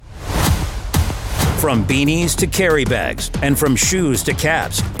From beanies to carry bags, and from shoes to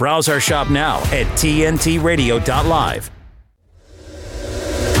caps, browse our shop now at tntradio.live.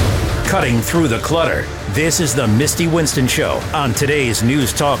 Cutting through the clutter, this is the Misty Winston Show on today's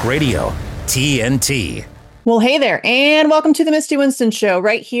News Talk Radio, TNT. Well, hey there, and welcome to the Misty Winston Show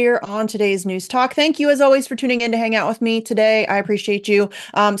right here on today's News Talk. Thank you, as always, for tuning in to hang out with me today. I appreciate you.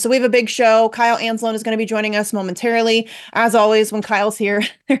 So we have a big show. Kyle Anzalone is going to be joining us momentarily. As always, when Kyle's here,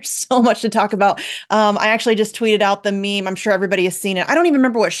 there's so much to talk about. I actually just tweeted out the meme. I'm sure everybody has seen it. I don't even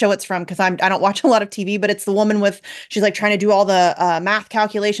remember what show it's from because I don't watch a lot of TV, but it's the woman she's like trying to do all the math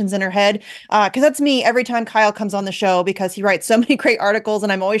calculations in her head. Because that's me every time Kyle comes on the show because he writes so many great articles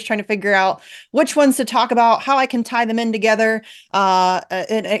and I'm always trying to figure out which ones to talk about, how I can tie them in together.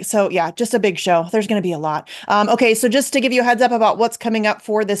 So yeah, just a big show. There's going to be a lot. Okay, so just to give you a heads up about what's coming up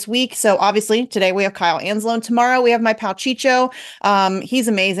for this week. So obviously today we have Kyle Anzalone. Tomorrow we have my pal Chicho. He's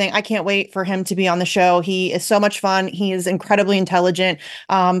amazing. I can't wait for him to be on the show. He is so much fun. He is incredibly intelligent,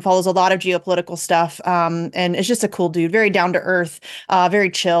 follows a lot of geopolitical stuff, and is just a cool dude. Very down to earth, very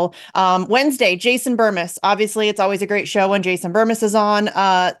chill. Wednesday, Jason Burmis. Obviously, it's always a great show when Jason Burmis is on.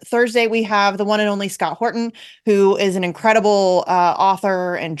 Thursday, we have the one and only Scott Horton, who is an incredible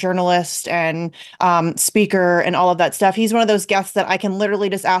author and journalist and speaker and all of that stuff. He's one of those guests that I can literally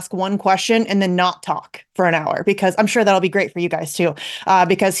just ask one question and then not talk for an hour, because I'm sure that'll be great for you guys too,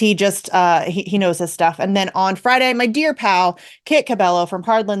 because he just he knows his stuff. And then on Friday, my dear pal Kit Cabello from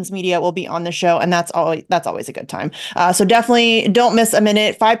Hardlands Media will be on the show, and that's always a good time. So definitely don't miss a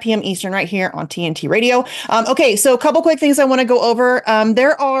minute. 5 p.m. Eastern right here on TNT Radio. Okay, so a couple quick things I want to go over.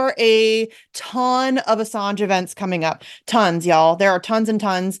 There are a ton of Assange events coming up. Tons, y'all. There are tons and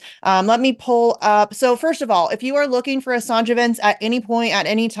tons. Let me pull up. So first of all, if you are looking for Assange events at any point, at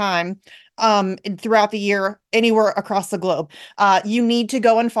any time, throughout the year, anywhere across the globe, you need to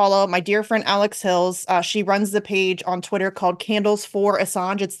go and follow my dear friend Alex Hills. She runs the page on Twitter called Candles for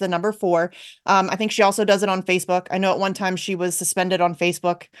Assange. It's the number 4. I think she also does it on Facebook. I know at one time she was suspended on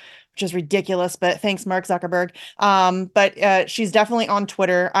Facebook, which is ridiculous, but thanks, Mark Zuckerberg. But she's definitely on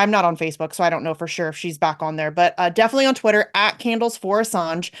Twitter. I'm not on Facebook, so I don't know for sure if she's back on there, but definitely on Twitter at Candles for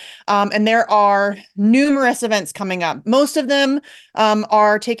Assange. And there are numerous events coming up. Most of them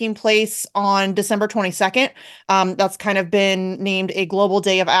are taking place on December 22nd. That's kind of been named a global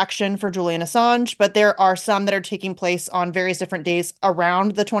day of action for Julian Assange, but there are some that are taking place on various different days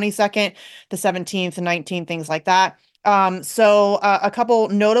around the 22nd, the 17th, the 19th, things like that. So a couple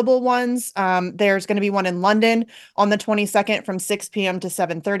notable ones, there's going to be one in London on the 22nd from 6 p.m. to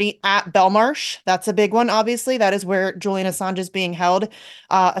 7:30 at Belmarsh. That's a big one, obviously. That is where Julian Assange is being held,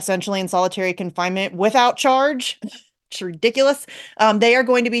 essentially in solitary confinement without charge. It's ridiculous. They are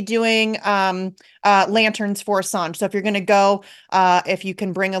going to be doing lanterns for Assange. So if you're going to go, if you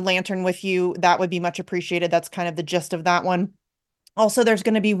can bring a lantern with you, that would be much appreciated. That's kind of the gist of that one. Also, there's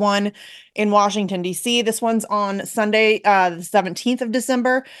going to be one in Washington, D.C. This one's on Sunday, the 17th of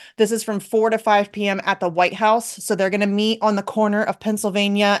December. This is from 4 to 5 p.m. at the White House. So they're going to meet on the corner of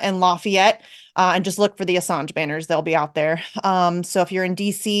Pennsylvania and Lafayette. And just look for the Assange banners. They'll be out there. So if you're in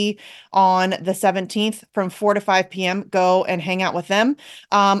DC on the 17th from 4 to 5 p.m., go and hang out with them.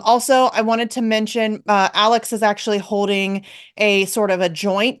 Also, I wanted to mention Alex is actually holding a sort of a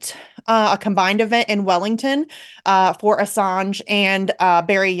joint, a combined event in Wellington for Assange and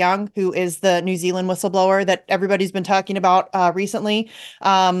Barry Young, who is the New Zealand whistleblower that everybody's been talking about recently.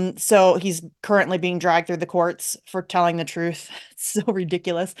 So he's currently being dragged through the courts for telling the truth. It's so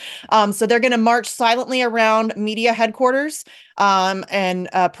ridiculous. So they're going to march silently around media headquarters. And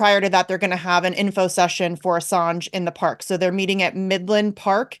prior to that, they're going to have an info session for Assange in the park. So they're meeting at Midland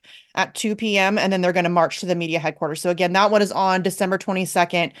Park at 2 p.m. and then they're going to march to the media headquarters. So again, that one is on December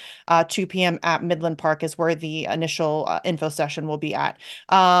 22nd, 2 p.m. at Midland Park is where the initial info session will be at.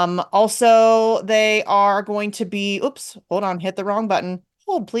 Also, they are going to be, oops, hold on, hit the wrong button.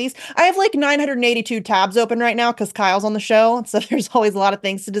 Hold, please. I have like 982 tabs open right now because Kyle's on the show. So there's always a lot of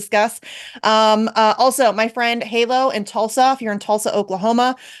things to discuss. Also, my friend Halo in Tulsa, if you're in Tulsa,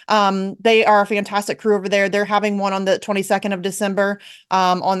 Oklahoma, they are a fantastic crew over there. They're having one on the 22nd of December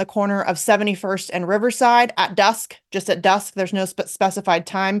on the corner of 71st and Riverside at dusk, just at dusk. There's no specified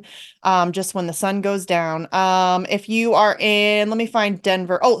time, just when the sun goes down. If you are in, let me find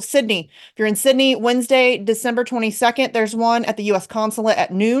Denver. Oh, Sydney. If you're in Sydney, Wednesday, December 22nd, there's one at the U.S. Consulate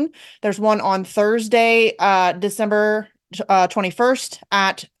at noon. There's one on Thursday, December 21st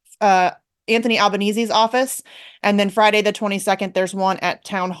at Anthony Albanese's office. And then Friday the 22nd, there's one at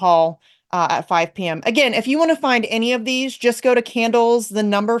Town Hall at 5 p.m. Again, if you want to find any of these, just go to Candles, the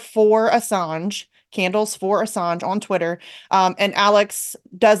number 4 Assange, Candles for Assange on Twitter. And Alex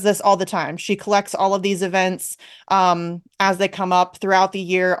does this all the time. She collects all of these events as they come up throughout the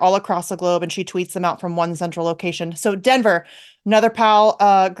year, all across the globe, and she tweets them out from one central location. So Denver, another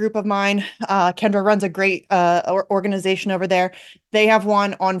pal group of mine, Kendra runs a great organization over there. They have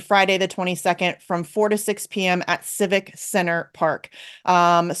one on Friday, the 22nd from 4 to 6 p.m. at Civic Center Park.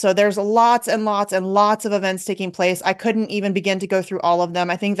 So there's lots and lots and lots of events taking place. I couldn't even begin to go through all of them.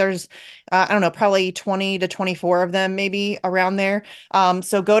 I think there's, I don't know, probably 20 to 24 of them, maybe around there.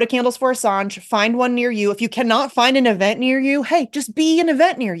 So go to Candles for Assange, find one near you. If you cannot find an event near you, hey, just be an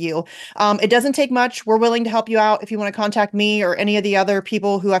event near you. It doesn't take much. We're willing to help you out. If you want to contact me or any of the other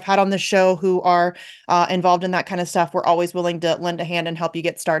people who I've had on this show who are involved in that kind of stuff, we're always willing to lend a hand and help you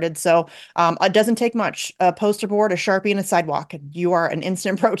get started. So it doesn't take much. A poster board, a Sharpie, and a sidewalk, and you are an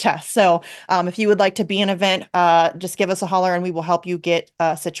instant protest. So if you would like to be an event, just give us a holler and we will help you get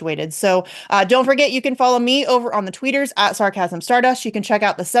situated. So don't forget, you can follow me over on the tweeters at Sarcasm Stardust. You can check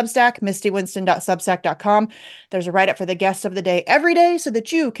out the Substack, mistywinston.substack.com. There's a write-up for the guest of the day every day so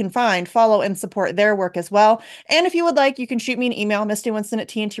that you can find, follow, and support their work as well. And if you would like, you can shoot me an email,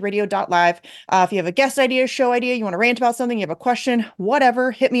 mistywinston@tntradio.live. If you have a guest idea, show idea, you want to rant about something, you have a question,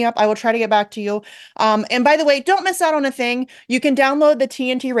 whatever, hit me up. I will try to get back to you. And by the way, don't miss out on a thing. You can download the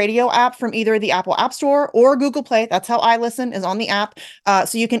TNT Radio app from either the Apple App Store or Google Play. That's how I listen, is on the app.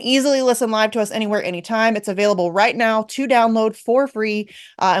 So you can easily listen live to us anywhere, anytime. It's available right now to download for free.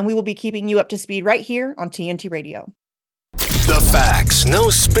 And we will be keeping you up to speed right here on TNT Radio. The facts, no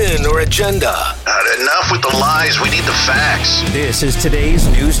spin or agenda. Enough with the lies. We need the facts. This is today's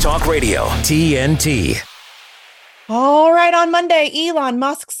News Talk Radio, TNT. All right, on Monday, Elon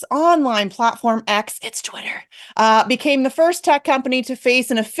Musk's online platform X, it's Twitter, became the first tech company to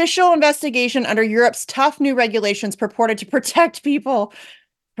face an official investigation under Europe's tough new regulations purported to protect people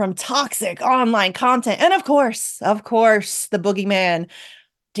from toxic online content. And of course, the boogeyman,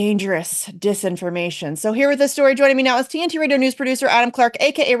 dangerous disinformation. So here with this story, joining me now is TNT Radio News producer Adam Clark,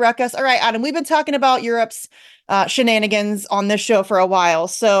 aka Ruckus. All right, Adam, we've been talking about Europe's shenanigans on this show for a while.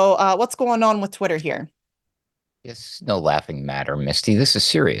 So what's going on with Twitter here? It's no laughing matter, Misty. This is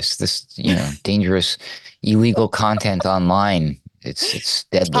serious. This, dangerous, illegal content online. It's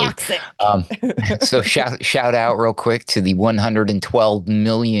deadly. Toxic. So shout out real quick to the 112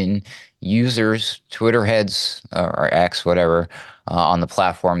 million users, Twitter heads, or X, whatever, on the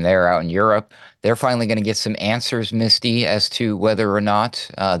platform there out in Europe. They're finally going to get some answers, Misty, as to whether or not,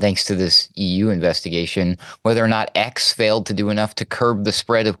 thanks to this EU investigation, whether or not X failed to do enough to curb the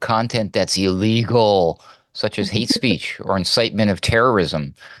spread of content that's illegal, such as hate speech or incitement of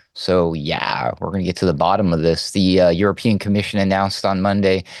terrorism. So, yeah, we're going to get to the bottom of this. The European Commission announced on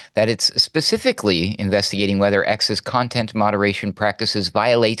Monday that it's specifically investigating whether X's content moderation practices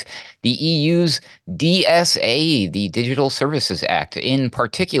violate the EU's DSA, the Digital Services Act. In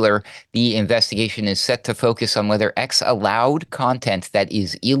particular, the investigation is set to focus on whether X allowed content that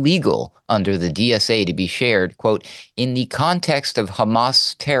is illegal under the DSA to be shared, quote, in the context of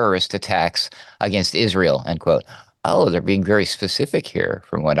Hamas terrorist attacks against Israel, end quote. Oh, they're being very specific here,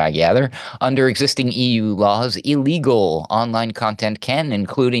 from what I gather. Under existing EU laws, illegal online content can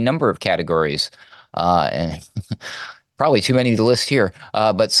include a number of categories. And probably too many to list here,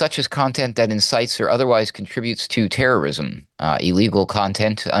 but such as content that incites or otherwise contributes to terrorism. Illegal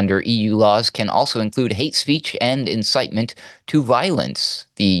content under EU laws can also include hate speech and incitement to violence.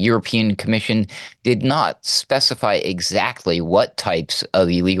 The European Commission did not specify exactly what types of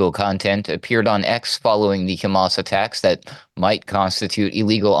illegal content appeared on X following the Hamas attacks that might constitute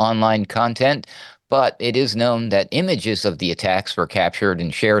illegal online content, but it is known that images of the attacks were captured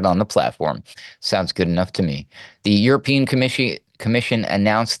and shared on the platform. Sounds good enough to me. The European Commission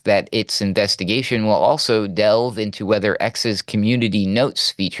announced that its investigation will also delve into whether X's community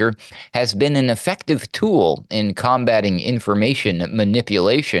notes feature has been an effective tool in combating information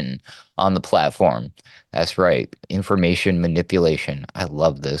manipulation on the platform. That's right, information manipulation. I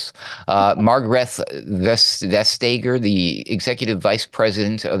love this. Margaret Vestager, the executive vice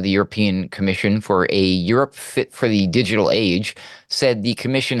president of the European Commission for a Europe Fit for the Digital Age, said the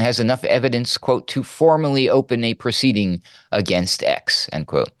commission has enough evidence, quote, to formally open a proceeding against X, end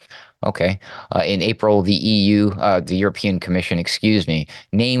quote. Okay. In April, the European Commission,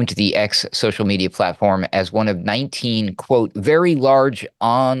 named the X social media platform as one of 19, quote, very large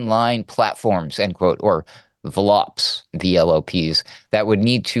online platforms, end quote, or VLOPs, VLOPs, that would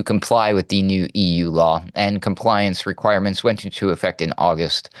need to comply with the new EU law, and compliance requirements went into effect in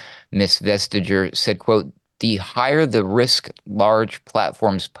August. Ms. Vestager said, quote, the higher the risk large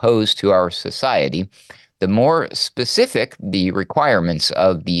platforms pose to our society, the more specific the requirements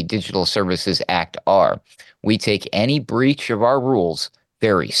of the Digital Services Act are. We take any breach of our rules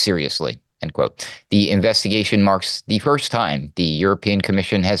very seriously. End quote. The investigation marks the first time the European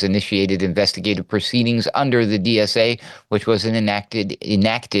Commission has initiated investigative proceedings under the DSA, which was enacted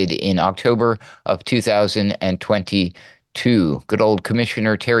in October of 2022. Good old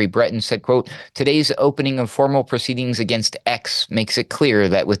Commissioner Terry Breton said, quote, today's opening of formal proceedings against X makes it clear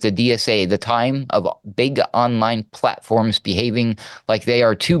that with the DSA, the time of big online platforms behaving like they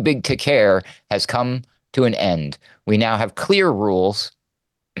are too big to care has come to an end. We now have clear rules,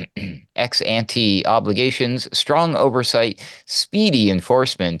 ex-ante obligations, strong oversight, speedy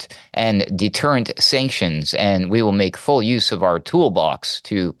enforcement, and deterrent sanctions, and we will make full use of our toolbox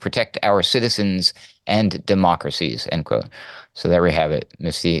to protect our citizens and democracies, end quote. So there we have it.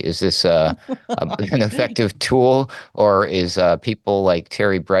 Misty, is this an effective tool, or is people like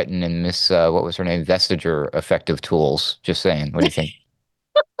Terry Breton and what was her name, Vestager, effective tools? Just saying. What do you think?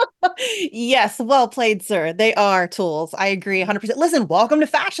 Yes, well played, sir. They are tools. I agree 100%. Listen, welcome to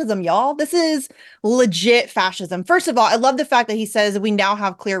fascism, y'all. This is legit fascism. First of all, I love the fact that he says we now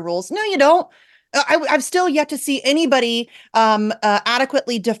have clear rules. No, you don't. I've still yet to see anybody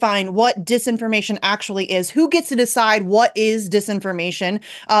adequately define what disinformation actually is. Who gets to decide what is disinformation?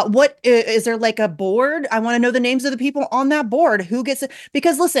 What is there, like a board? I want to know the names of the people on that board. Who gets it?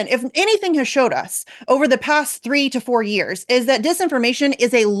 Because listen, if anything has showed us over the past 3 to 4 years is that disinformation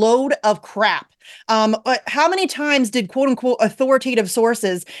is a load of crap. How many times did quote unquote authoritative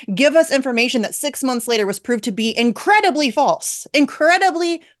sources give us information that 6 months later was proved to be incredibly false?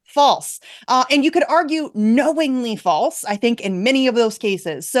 Incredibly false. And you could argue knowingly false, I think, in many of those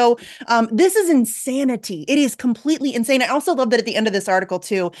cases. So this is insanity. It is completely insane. I also love that at the end of this article,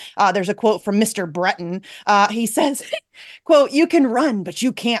 too, there's a quote from Mr. Breton. He says, quote, you can run, but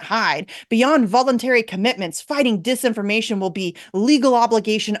you can't hide. Beyond voluntary commitments, fighting disinformation will be legal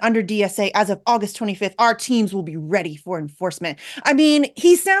obligation under DSA. As of August 25th, our teams will be ready for enforcement. I mean,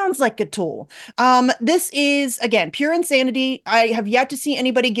 he sounds like a tool. This is, again, pure insanity. I have yet to see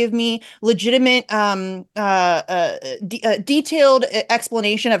anybody give me legitimate, detailed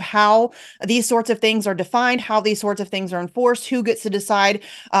explanation of how these sorts of things are defined, how these sorts of things are enforced, who gets to decide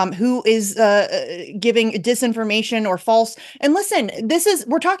who is giving disinformation or false. And listen,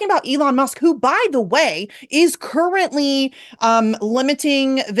 we're talking about Elon Musk, who, by the way, is currently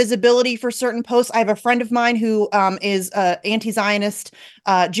limiting visibility for certain posts. I have a friend of mine who is anti-Zionist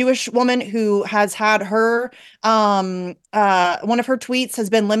Jewish woman who has had her one of her tweets has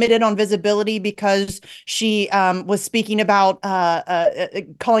been limited on visibility because she was speaking about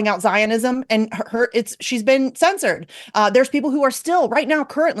calling out Zionism, and she's been censored. There's people who are still right now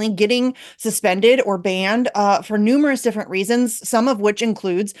currently getting suspended or banned for numerous different reasons, some of which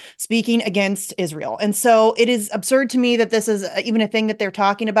includes speaking against Israel. And so it is absurd to me that this is even a thing that they're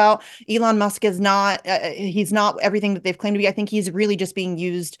talking about. Elon Musk is not he's not everything that they've claimed to be. I think he's really just being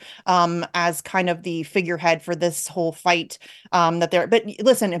used as kind of the figurehead for this whole fight but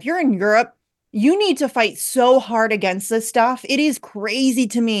listen, if you're in Europe, you need to fight so hard against this stuff. It is crazy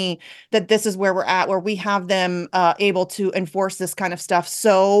to me that this is where we're at, where we have them able to enforce this kind of stuff.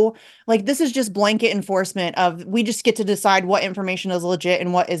 So like, this is just blanket enforcement of, we just get to decide what information is legit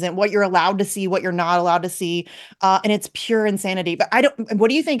and what isn't, what you're allowed to see, what you're not allowed to see. And it's pure insanity. But what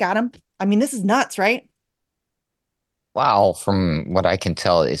do you think, Adam? I mean, this is nuts, right? Wow, from what I can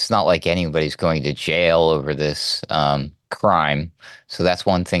tell, it's not like anybody's going to jail over this crime. So that's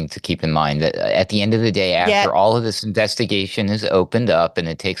one thing to keep in mind, that at the end of the day, after all of this investigation is opened up and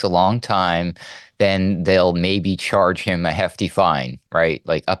it takes a long time, then they'll maybe charge him a hefty fine, right?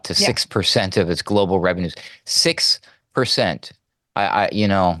 Like up to 6% of its global revenues. 6%.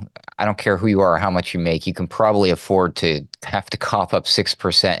 I don't care who you are or how much you make, you can probably afford to have to cough up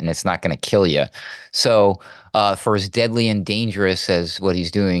 6% and it's not going to kill you. So for as deadly and dangerous as what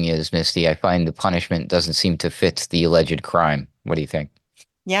he's doing is, Misty, I find the punishment doesn't seem to fit the alleged crime. What do you think?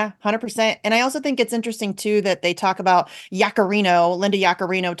 Yeah, 100%. And I also think it's interesting, too, that they talk about Linda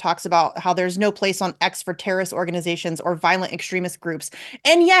Yaccarino talks about how there's no place on X for terrorist organizations or violent extremist groups.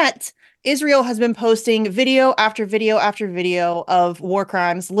 And yet Israel has been posting video after video after video of war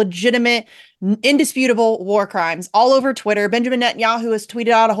crimes, legitimate, indisputable war crimes all over Twitter. Benjamin Netanyahu has tweeted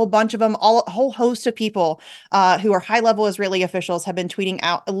out a whole bunch of them. A whole host of people who are high-level Israeli officials have been tweeting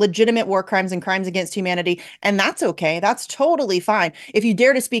out legitimate war crimes and crimes against humanity. And that's okay. That's totally fine. If you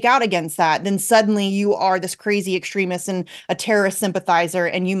dare to speak out against that, then suddenly you are this crazy extremist and a terrorist sympathizer,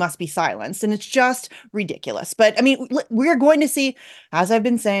 and you must be silenced. And it's just ridiculous. But I mean, we're going to see, as I've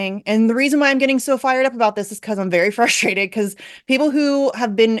been saying, in the reason why I'm getting so fired up about this is because I'm very frustrated, because people who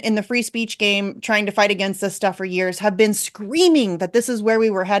have been in the free speech game trying to fight against this stuff for years have been screaming that this is where we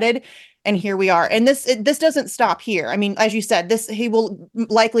were headed. And here we are. And this doesn't stop here. I mean, as you said, he will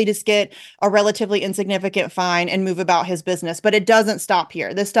likely just get a relatively insignificant fine and move about his business, but it doesn't stop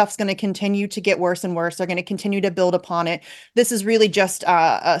here. This stuff's going to continue to get worse and worse. They're going to continue to build upon it. This is really just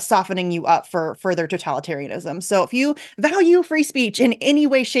softening you up for further totalitarianism. So if you value free speech in any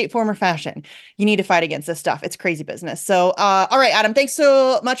way, shape, form, or fashion, you need to fight against this stuff. It's crazy business. So, all right, Adam, thanks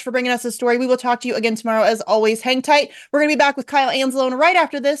so much for bringing us this story. We will talk to you again tomorrow. As always, hang tight. We're going to be back with Kyle Anzalone right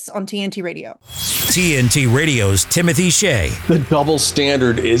after this on TNT Radio. TNT Radio's Timothy Shea. The double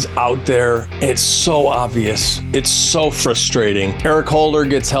standard is out there. It's so obvious. It's so frustrating. Eric Holder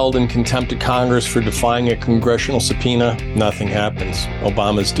gets held in contempt of Congress for defying a congressional subpoena. Nothing happens.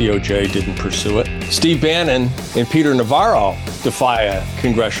 Obama's DOJ didn't pursue it. Steve Bannon and Peter Navarro defy a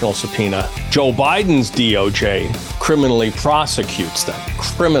congressional subpoena. Joe Biden's DOJ criminally prosecutes them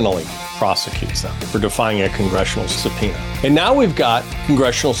for defying a congressional subpoena. And now we've got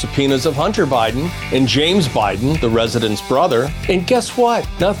congressional subpoenas of Hunter Biden and James Biden, the resident's brother. And guess what?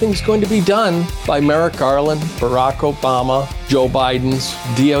 Nothing's going to be done by Merrick Garland, Barack Obama, Joe Biden's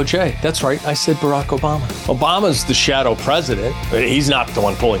DOJ. That's right, I said Barack Obama. Obama's the shadow president. He's not the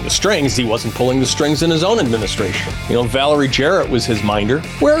one pulling the strings. He wasn't pulling the strings in his own administration. You know, Valerie Jarrett was his minder.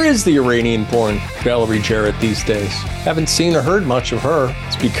 Where is the Iranian-born Valerie Jarrett these days? Haven't seen or heard much of her.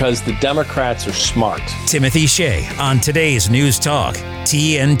 It's because the Democrats are smart. Timothy Shea on today's News Talk,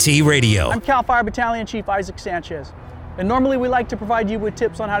 TNT Radio. I'm Cal Fire Battalion Chief Isaac Sanchez, and normally we like to provide you with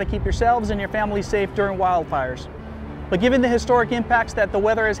tips on how to keep yourselves and your family safe during wildfires. But given the historic impacts that the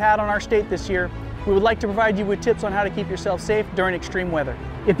weather has had on our state this year, we would like to provide you with tips on how to keep yourself safe during extreme weather.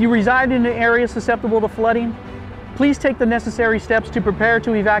 If you reside in an area susceptible to flooding, please take the necessary steps to prepare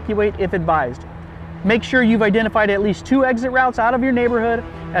to evacuate if advised. Make sure you've identified at least 2 exit routes out of your neighborhood,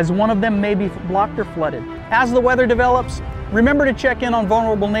 as one of them may be blocked or flooded. As the weather develops, remember to check in on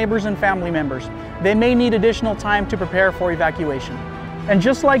vulnerable neighbors and family members. They may need additional time to prepare for evacuation. And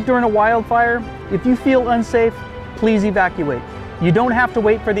just like during a wildfire, if you feel unsafe, please evacuate. You don't have to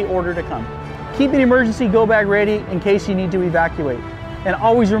wait for the order to come. Keep an emergency go bag ready in case you need to evacuate. And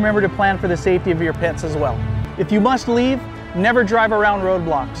always remember to plan for the safety of your pets as well. If you must leave, never drive around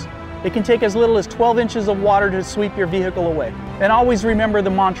roadblocks. It can take as little as 12 inches of water to sweep your vehicle away. And always remember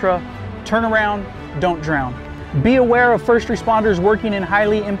the mantra, turn around, don't drown. Be aware of first responders working in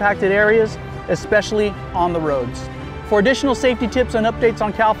highly impacted areas, especially on the roads. For additional safety tips and updates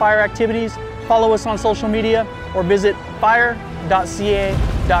on CAL FIRE activities, follow us on social media or visit fire.ca.gov.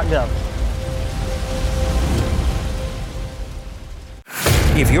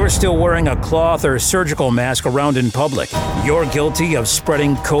 If you're still wearing a cloth or surgical mask around in public, you're guilty of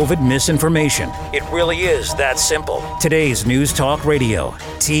spreading COVID misinformation. It really is that simple. Today's News Talk Radio,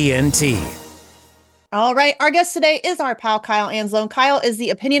 TNT. All right. Our guest today is our pal, Kyle Anzalone. Kyle is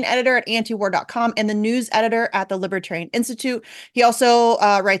the opinion editor at antiwar.com and the news editor at the Libertarian Institute. He also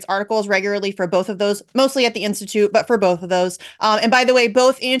writes articles regularly for both of those, mostly at the Institute, but for both of those. And by the way,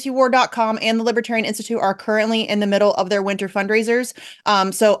 both antiwar.com and the Libertarian Institute are currently in the middle of their winter fundraisers.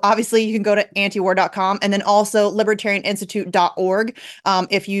 So obviously you can go to antiwar.com and then also libertarianinstitute.org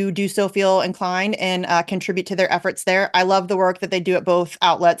if you do so feel inclined and contribute to their efforts there. I love the work that they do at both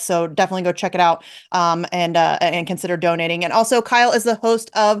outlets, so definitely go check it out. And consider donating. And also, Kyle is the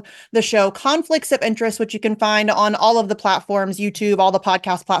host of the show Conflicts of Interest, which you can find on all of the platforms, YouTube, all the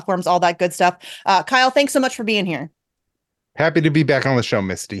podcast platforms, all that good stuff. Kyle, thanks so much for being here. Happy to be back on the show,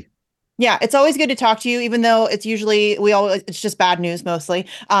 Misty. Yeah, it's always good to talk to you, even though it's usually it's just bad news mostly.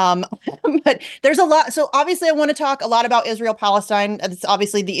 But there's a lot. So obviously, I want to talk a lot about Israel-Palestine. It's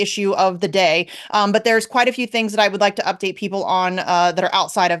obviously the issue of the day. But there's quite a few things that I would like to update people on that are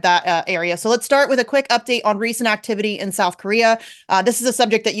outside of that area. So let's start with a quick update on recent activity in South Korea. This is a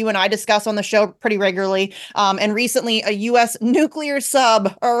subject that you and I discuss on the show pretty regularly. And recently, a U.S. nuclear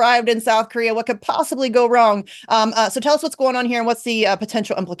sub arrived in South Korea. What could possibly go wrong? So tell us what's going on here and what's the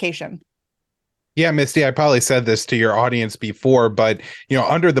potential implication. Yeah, Misty, I probably said this to your audience before, but,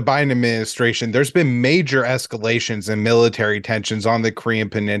 under the Biden administration, there's been major escalations in military tensions on the Korean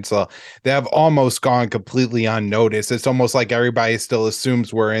Peninsula that have almost gone completely unnoticed. It's almost like everybody still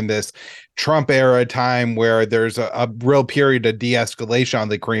assumes we're in this Trump era time where there's a real period of de-escalation on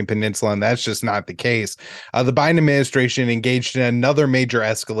the Korean Peninsula, and that's just not the case. The Biden administration engaged in another major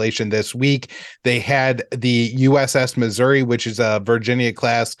escalation this week. They had the USS Missouri, which is a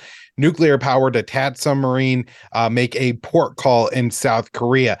Virginia-class nuclear-powered attack submarine make a port call in South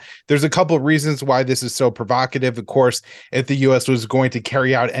Korea. There's a couple of reasons why this is so provocative. Of course, if the U.S. was going to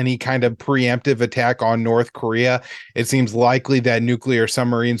carry out any kind of preemptive attack on North Korea, it seems likely that nuclear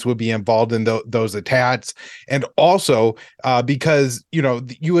submarines would be involved in those attacks. And also because,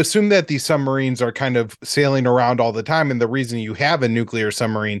 you assume that these submarines are kind of sailing around all the time. And the reason you have a nuclear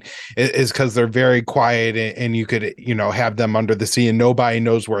submarine is because they're very quiet and you could, have them under the sea and nobody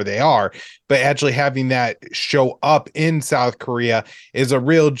knows where they are. But actually having that show up in South Korea is a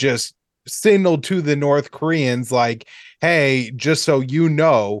real just signal to the North Koreans like, hey, just so you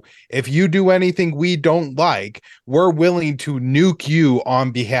know, if you do anything we don't like, we're willing to nuke you on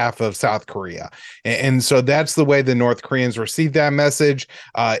behalf of South Korea. And so that's the way the North Koreans received that message.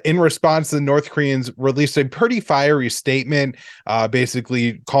 In response, the North Koreans released a pretty fiery statement,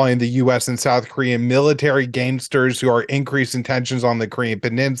 basically calling the U.S. and South Korean military gangsters who are increasing tensions on the Korean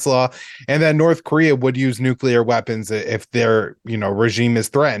Peninsula, and that North Korea would use nuclear weapons if their, regime is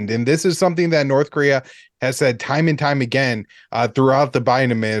threatened. And this is something that North Korea has said time and time again throughout the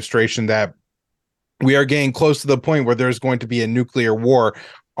Biden administration, that we are getting close to the point where there's going to be a nuclear war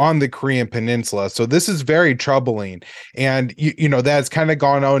on the Korean Peninsula. So this is very troubling. And, that's kind of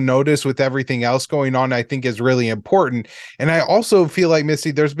gone unnoticed with everything else going on, I think is really important. And I also feel like, Misty,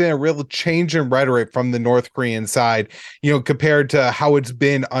 there's been a real change in rhetoric from the North Korean side, compared to how it's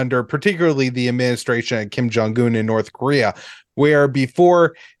been under particularly the administration of Kim Jong-un in North Korea, where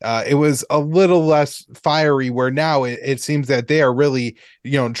before it was a little less fiery, where now it seems that they are really,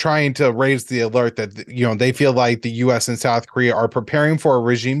 trying to raise the alert that, they feel like the U.S. and South Korea are preparing for a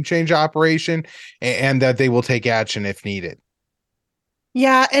regime change operation and that they will take action if needed.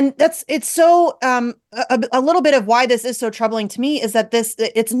 Yeah, and it's so a little bit of why this is so troubling to me is that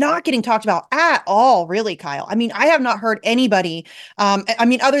it's not getting talked about at all, really, Kyle. I mean, I have not heard anybody,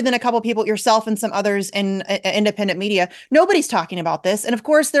 other than a couple of people, yourself and some others in independent media, nobody's talking about this. And of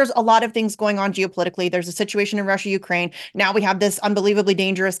course, there's a lot of things going on geopolitically. There's a situation in Russia, Ukraine. Now we have this unbelievably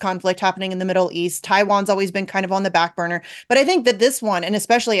dangerous conflict happening in the Middle East. Taiwan's always been kind of on the back burner. But I think that this one, and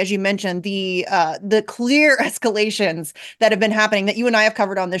especially as you mentioned, the clear escalations that have been happening that you and I have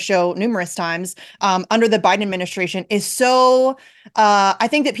covered on the show numerous times under the Biden administration is so I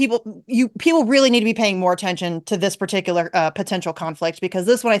think that people really need to be paying more attention to this particular potential conflict, because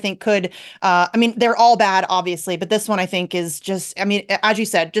this one I think could they're all bad obviously, but this one I think is just, as you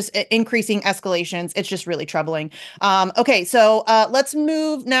said, just increasing escalations. It's just really troubling. Okay, so let's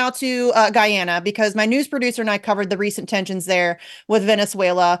move now to Guyana, because my news producer and I covered the recent tensions there with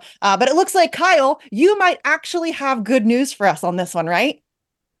Venezuela, but it looks like, Kyle, you might actually have good news for us on this one, right?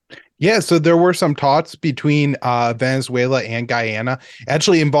 Yeah, so there were some talks between Venezuela and Guyana,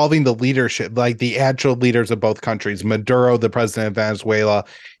 actually involving the leadership, like the actual leaders of both countries, Maduro, the president of Venezuela,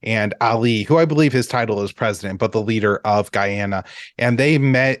 and Ali, who I believe his title is president, but the leader of Guyana. And they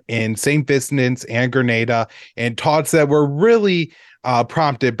met in St. Vincent and Grenada in talks that were really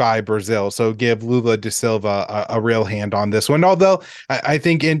prompted by Brazil. So give Lula da Silva a real hand on this one. Although I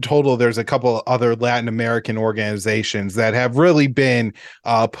think in total, there's a couple other Latin American organizations that have really been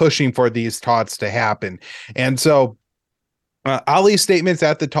pushing for these talks to happen. And so Ali's statements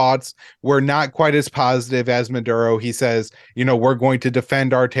at the talks were not quite as positive as Maduro. He says, we're going to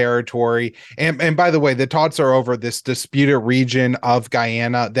defend our territory. And by the way, the talks are over this disputed region of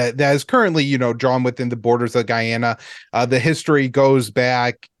Guyana that is currently, drawn within the borders of Guyana. The history goes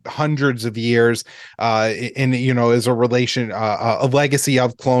back hundreds of years is a relation, a legacy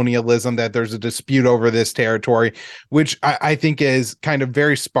of colonialism, that there's a dispute over this territory, which I think is kind of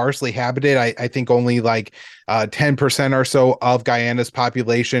very sparsely habited. I think only like 10% or so of Guyana's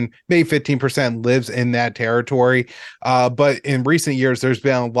population, maybe 15%, lives in that territory. But in recent years, there's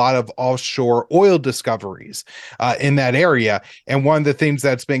been a lot of offshore oil discoveries in that area. And one of the things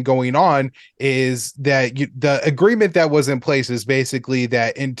that's been going on is that the agreement that was in place is basically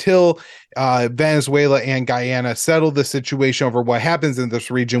that until Venezuela and Guyana settle the situation over what happens in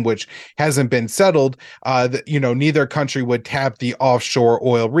this region, which hasn't been settled, neither country would tap the offshore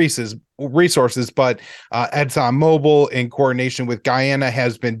oil resources, but ExxonMobil, in coordination with Guyana,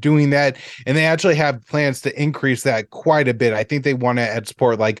 has been doing that, and they actually have plans to increase that quite a bit. I think they want to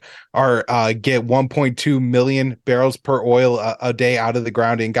export get 1.2 million barrels per oil a day out of the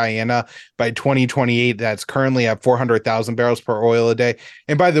ground in Guyana by 2028. That's currently at 400,000 barrels per oil a day.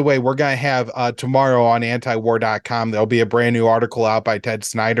 And by the way, we're going to have tomorrow on antiwar.com, there'll be a brand new article out by Ted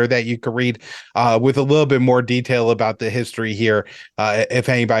Snyder that you can read with a little bit more detail about the history here, if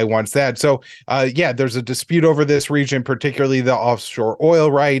anybody wants that. said. So, there's a dispute over this region, particularly the offshore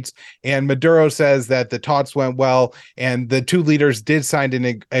oil rights. And Maduro says that the talks went well, and the two leaders did sign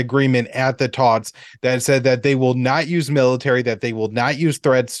an agreement at the talks that said that they will not use military, that they will not use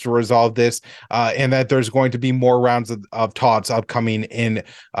threats to resolve this, and that there's going to be more rounds of talks upcoming in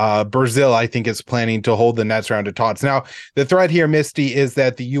Brazil. I think is planning to hold the next round of talks. Now, the threat here, Misty, is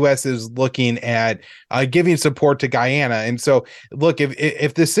that the U.S. is looking at giving support to Guyana. And so, look,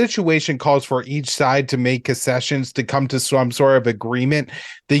 if the situation calls for each side to make concessions to come to some sort of agreement,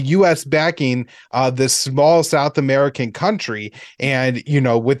 the U.S. backing this small South American country, and,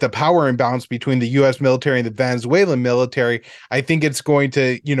 with the power imbalance between the U.S. military and the Venezuelan military, I think it's going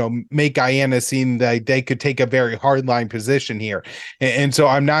to, make Guyana seem that they could take a very hardline position here. And so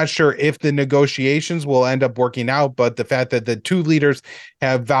I'm not sure if the negotiations will end up working out, but the fact that the two leaders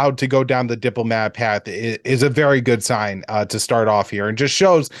have vowed to go down the diplomat path is a very good sign to start off here, and just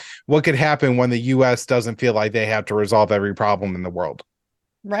shows what could happen when the U.S. doesn't feel like they have to resolve every problem in the world.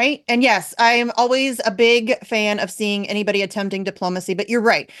 Right. And yes, I am always a big fan of seeing anybody attempting diplomacy, but you're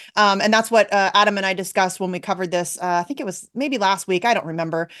right. And that's what Adam and I discussed when we covered this. I think it was maybe last week. I don't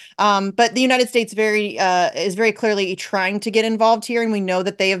remember. But the United States is very clearly trying to get involved here. And we know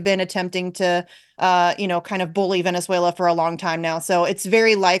that they have been attempting to kind of bully Venezuela for a long time now. So it's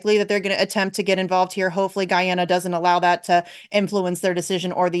very likely that they're going to attempt to get involved here. Hopefully Guyana doesn't allow that to influence their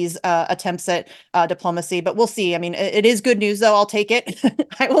decision or these attempts at diplomacy, but we'll see. I mean, it is good news though. I'll take it.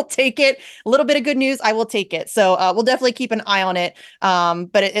 I will take it. A little bit of good news. I will take it. So we'll definitely keep an eye on it.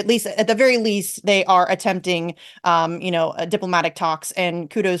 But at least at the very least, they are attempting, diplomatic talks, and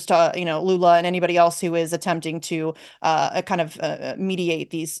kudos to, Lula and anybody else who is attempting to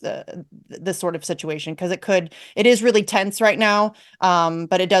mediate this sort of situation, because it is really tense right now.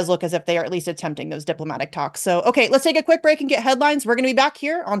 But it does look as if they are at least attempting those diplomatic talks. So, okay, let's take a quick break and get headlines. We're going to be back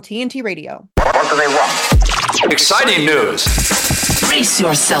here on TNT Radio. What do they want? Exciting news. Brace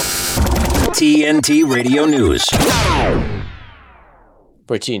yourself. TNT Radio News.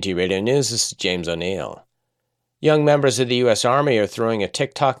 For TNT Radio News, this is James O'Neill. Young members of the U.S. Army are throwing a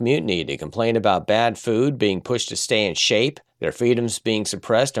TikTok mutiny to complain about bad food being pushed to stay in shape, their freedoms being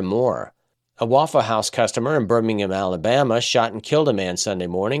suppressed, and more. A Waffle House customer in Birmingham, Alabama, shot and killed a man Sunday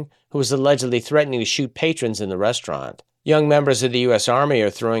morning who was allegedly threatening to shoot patrons in the restaurant. Young members of the U.S. Army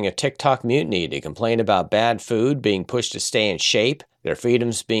are throwing a TikTok mutiny to complain about bad food being pushed to stay in shape, their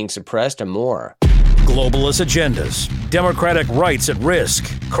freedoms being suppressed, and more. Globalist agendas, democratic rights at risk,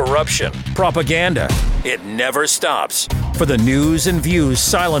 corruption, propaganda. It never stops. For the news and views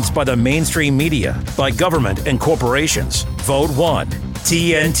silenced by the mainstream media, by government and corporations, vote 1.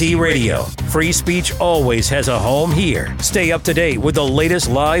 TNT Radio. Free speech always has a home here. Stay up to date with the latest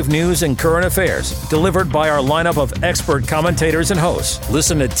live news and current affairs, delivered by our lineup of expert commentators and hosts.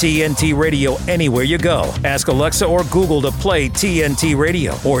 Listen to TNT Radio anywhere you go. Ask Alexa or Google to play TNT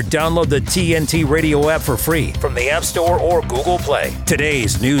Radio, or download the TNT Radio app for free from the App Store or Google Play.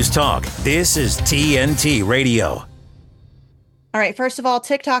 Today's News Talk. This is TNT Radio. All right. First of all,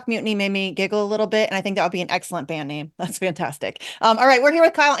 TikTok Mutiny made me giggle a little bit, and I think that would be an excellent band name. That's fantastic. All right. We're here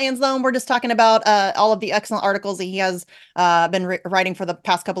with Kyle Anzalone. We're just talking about all of the excellent articles that he has been writing for the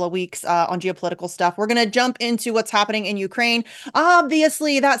past couple of weeks on geopolitical stuff. We're going to jump into what's happening in Ukraine.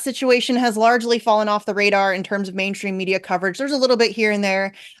 Obviously, that situation has largely fallen off the radar in terms of mainstream media coverage. There's a little bit here and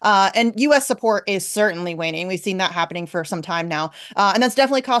there, and U.S. support is certainly waning. We've seen that happening for some time now, and that's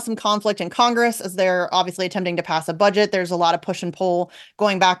definitely caused some conflict in Congress, as they're obviously attempting to pass a budget. There's a lot of push and pull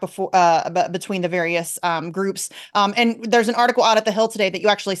going back between the various groups. And there's an article out at The Hill today that you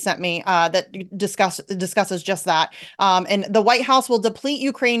actually sent me that discusses just that. And the White House will deplete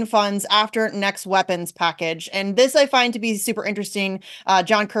Ukraine funds after next weapons package. And this I find to be super interesting.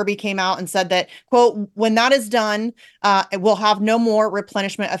 John Kirby came out and said that, quote, when that is done, we'll have no more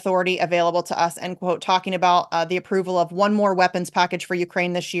replenishment authority available to us, end quote, talking about the approval of one more weapons package for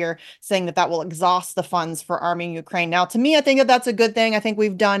Ukraine this year, saying that will exhaust the funds for arming Ukraine. Now, to me, I think that that's a good thing. I think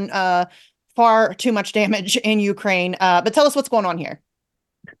we've done far too much damage in Ukraine. But tell us what's going on here.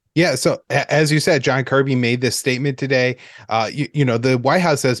 Yeah. So as you said, John Kirby made this statement today. The White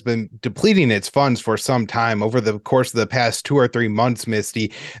House has been depleting its funds for some time over the course of the past 2 or 3 months,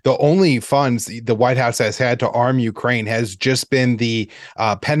 Misty. The only funds the White House has had to arm Ukraine has just been the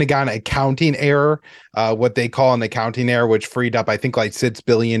Pentagon accounting error what they call an accounting error, which freed up, I think, like $6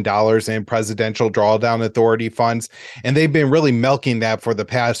 billion in presidential drawdown authority funds. And they've been really milking that for the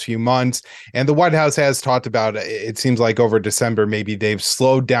past few months. And the White House has talked about, it seems like over December, maybe they've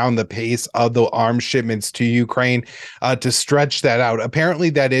slowed down the pace of the arms shipments to Ukraine to stretch that out. Apparently,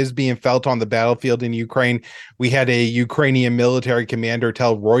 that is being felt on the battlefield in Ukraine. We had a Ukrainian military commander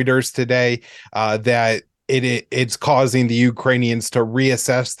tell Reuters today that it's causing the Ukrainians to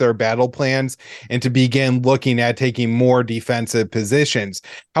reassess their battle plans and to begin looking at taking more defensive positions.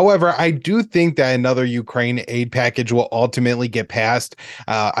 However, I do think that another Ukraine aid package will ultimately get passed.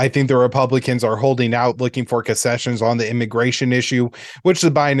 I think the Republicans are holding out, looking for concessions on the immigration issue, which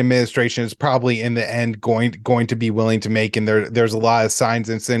the Biden administration is probably in the end going to be willing to make. And there's a lot of signs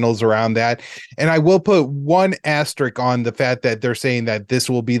and signals around that. And I will put one asterisk on the fact that they're saying that this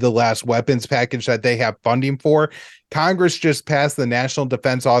will be the last weapons package that they have funding for. Congress just passed the National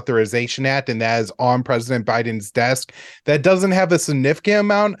Defense Authorization Act, and that is on President Biden's desk. That doesn't have a significant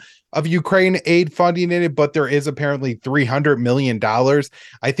amount of Ukraine aid funding in it, but there is apparently $300 million.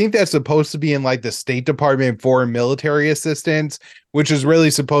 I think that's supposed to be in like the State Department foreign military assistance, which is really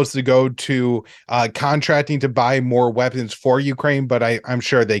supposed to go to contracting to buy more weapons for Ukraine. But I'm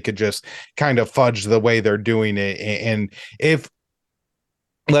sure they could just kind of fudge the way they're doing it. And if,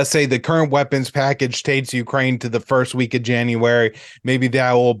 let's say, the current weapons package takes Ukraine to the first week of January, maybe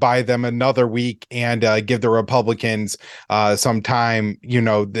that will buy them another week and give the Republicans some time,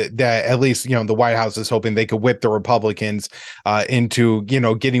 that at least, the White House is hoping they could whip the Republicans into,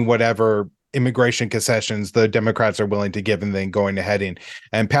 getting whatever immigration concessions the Democrats are willing to give, and then going ahead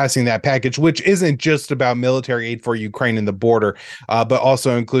and passing that package, which isn't just about military aid for Ukraine and the border, but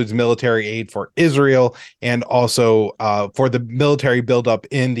also includes military aid for Israel and also for the military buildup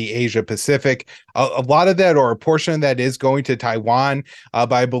in the Asia Pacific. A lot of that, or a portion of that, is going to Taiwan,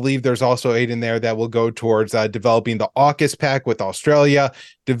 but I believe there's also aid in there that will go towards developing the AUKUS pact with Australia,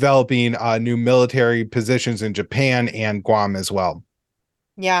 developing new military positions in Japan and Guam as well.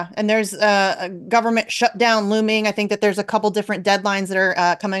 Yeah, and there's a government shutdown looming. I think that there's a couple different deadlines that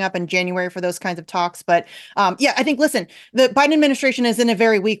are coming up in January for those kinds of talks. But yeah, I think, listen, the Biden administration is in a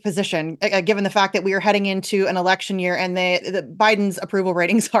very weak position, given the fact that we are heading into an election year, and the Biden's approval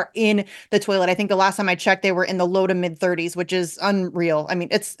ratings are in the toilet. I think the last time I checked, they were in the low to mid 30s, which is unreal. I mean,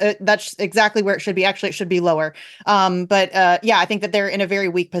 that's exactly where it should be. Actually, it should be lower. But yeah, I think that they're in a very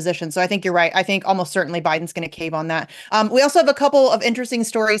weak position. So I think you're right. I think almost certainly Biden's going to cave on that. We also have a couple of interesting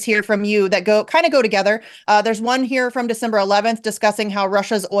stories here from you that go together. There's one here from December 11th discussing how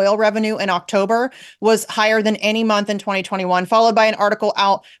Russia's oil revenue in October was higher than any month in 2021, followed by an article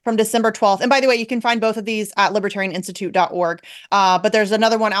out from December 12th. And by the way, you can find both of these at libertarianinstitute.org. But there's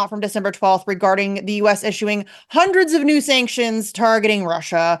another one out from December 12th regarding the U.S. issuing hundreds of new sanctions targeting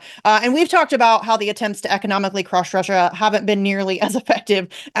Russia. And we've talked about how the attempts to economically crush Russia haven't been nearly as effective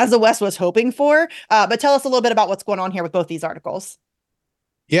as the West was hoping for. But tell us a little bit about what's going on here with both these articles.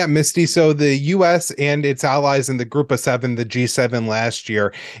 Yeah, Misty. So the U.S. and its allies in the Group of Seven, the G7 last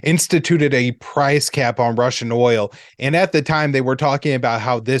year, instituted a price cap on Russian oil. And at the time, they were talking about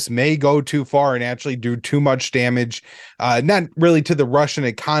how this may go too far and actually do too much damage, not really to the Russian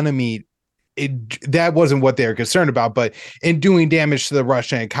economy. That wasn't what they were concerned about, but in doing damage to the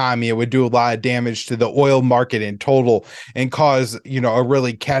Russian economy, it would do a lot of damage to the oil market in total and cause, a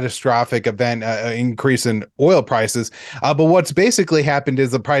really catastrophic event, increase in oil prices. But what's basically happened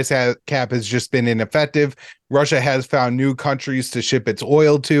is the price cap has just been ineffective. Russia has found new countries to ship its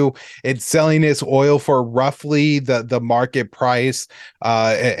oil to. It's selling its oil for roughly the market price.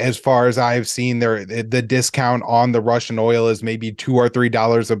 As far as I've seen, the discount on the Russian oil is maybe $2 or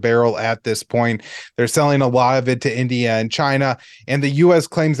 $3 a barrel at this point. They're selling a lot of it to India and China, and the U.S.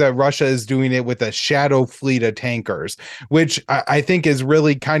 claims that Russia is doing it with a shadow fleet of tankers, which I think is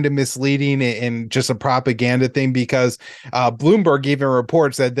really kind of misleading and just a propaganda thing, because Bloomberg even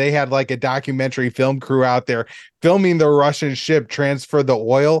reports that they had like a documentary film crew out there filming the Russian ship transfer the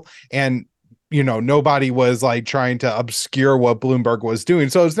oil, and nobody was like trying to obscure what Bloomberg was doing.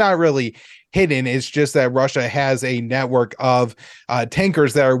 So it's not really hidden. It's just that Russia has a network of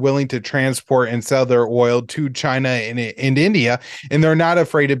tankers that are willing to transport and sell their oil to China and India, and they're not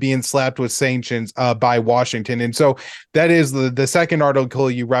afraid of being slapped with sanctions by Washington. And so that is the second article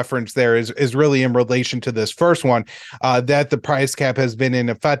you referenced there is really in relation to this first one, that the price cap has been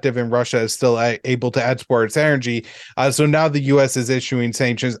ineffective and Russia is still able to export its energy. So now the U.S. is issuing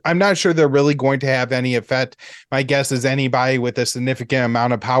sanctions. I'm not sure they're really going to have any effect. My guess is anybody with a significant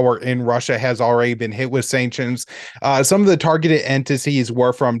amount of power in Russia has already been hit with sanctions. Some of the targeted entities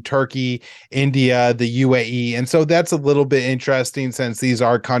were from Turkey, India, the UAE. And so that's a little bit interesting, since these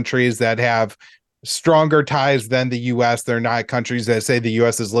are countries that have stronger ties than the US. They're not countries that say the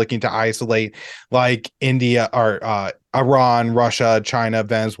US is looking to isolate, like India or Iran, Russia, China,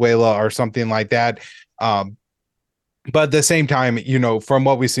 Venezuela, or something like that. But at the same time, from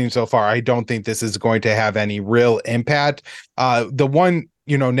what we've seen so far, I don't think this is going to have any real impact. The one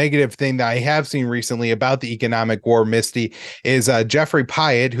negative thing that I have seen recently about the economic war, Misty, is Jeffrey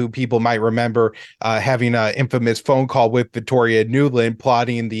Pyatt, who people might remember having an infamous phone call with Victoria Nuland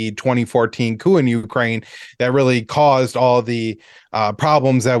plotting the 2014 coup in Ukraine that really caused all the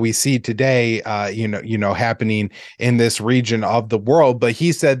problems that we see today, happening in this region of the world. But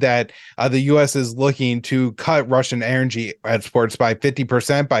he said that the U.S. is looking to cut Russian energy exports by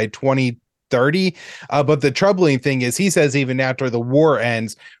 50% by 2030. But the troubling thing is, he says even after the war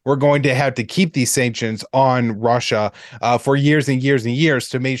ends, we're going to have to keep these sanctions on Russia for years and years and years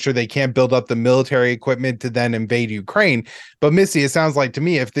to make sure they can't build up the military equipment to then invade Ukraine. But Missy, it sounds like to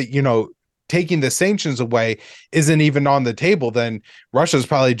me, if taking the sanctions away isn't even on the table, then Russia's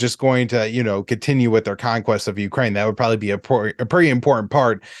probably just going to, continue with their conquest of Ukraine. That would probably be a pretty important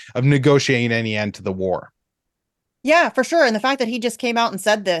part of negotiating any end to the war. Yeah, for sure. And the fact that he just came out and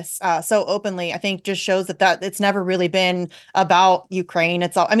said this so openly, I think just shows that it's never really been about Ukraine.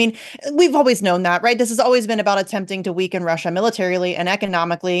 We've always known that, right? This has always been about attempting to weaken Russia militarily and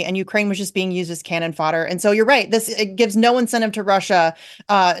economically, and Ukraine was just being used as cannon fodder. And so you're right. It gives no incentive to Russia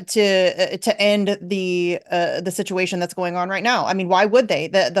to end the situation that's going on right now. I mean, why would they?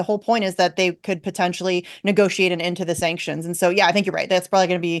 The whole point is that they could potentially negotiate an end to the sanctions. And so, yeah, I think you're right. That's probably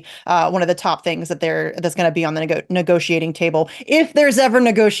going to be one of the top things that's going to be on the negotiating table if there's ever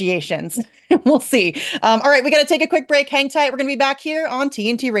negotiations. We'll see. All right, we got to take a quick break. Hang tight. We're going to be back here on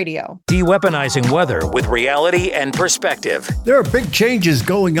TNT Radio. De-weaponizing weather with reality and perspective. There are big changes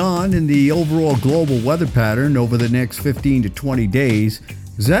going on in the overall global weather pattern over the next 15 to 20 days,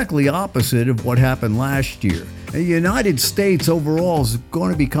 exactly opposite of what happened last year. The United States overall is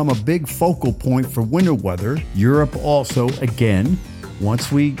going to become a big focal point for winter weather. Europe also, again,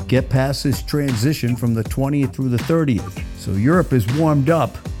 once we get past this transition from the 20th through the 30th. So Europe is warmed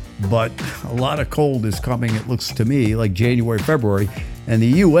up, but a lot of cold is coming, it looks to me, like January, February. And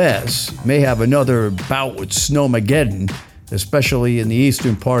the U.S. may have another bout with snowmageddon, especially in the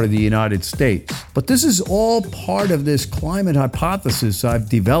eastern part of the United States. But this is all part of this climate hypothesis I've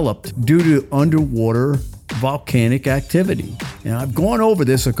developed due to underwater volcanic activity. And I've gone over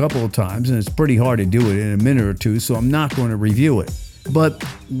this a couple of times, and it's pretty hard to do it in a minute or two, so I'm not going to review it. But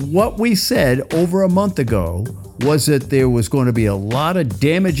what we said over a month ago was that there was going to be a lot of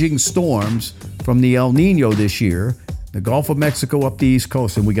damaging storms from the El Nino this year, the Gulf of Mexico up the East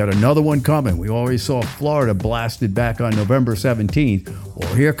Coast, and we got another one coming. We already saw Florida blasted back on November 17th.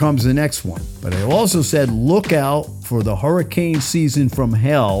 Well, here comes the next one. But I also said, look out for the hurricane season from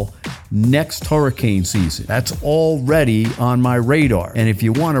hell next hurricane season. That's already on my radar. And if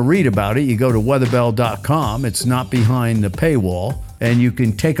you want to read about it, you go to weatherbell.com. It's not behind the paywall. And you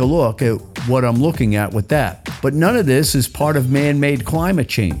can take a look at what I'm looking at with that. But none of this is part of man-made climate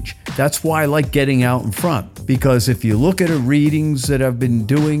change. That's why I like getting out in front. Because if you look at the readings that I've been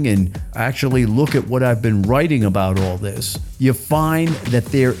doing and actually look at what I've been writing about all this, you find that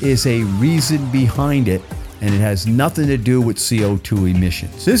there is a reason behind it, and it has nothing to do with CO2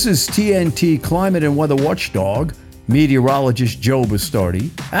 emissions. This is TNT Climate and Weather Watchdog, meteorologist Joe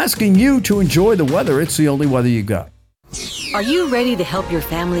Bastardi, asking you to enjoy the weather. It's the only weather you got. Are you ready to help your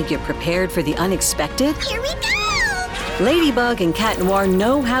family get prepared for the unexpected? Here we go! Ladybug and Cat Noir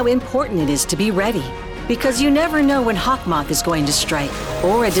know how important it is to be ready, because you never know when Hawkmoth is going to strike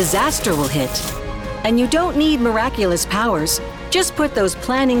or a disaster will hit. And you don't need miraculous powers. Just put those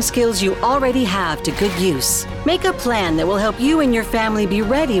planning skills you already have to good use. Make a plan that will help you and your family be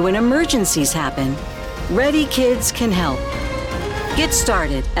ready when emergencies happen. Ready Kids can help. Get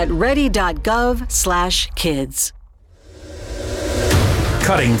started at ready.gov/kids.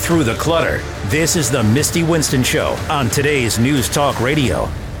 Cutting through the clutter, this is the Misty Winston Show on today's News Talk Radio,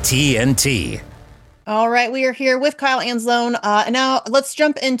 TNT. All right, we are here with Kyle Anzalone. And now let's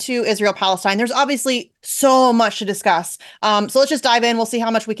jump into Israel-Palestine. There's obviously so much to discuss. So let's just dive in. We'll see how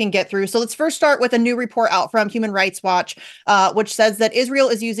much we can get through. So let's first start with a new report out from Human Rights Watch, which says that Israel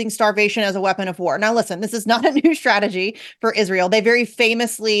is using starvation as a weapon of war. Now, listen, this is not a new strategy for Israel. They very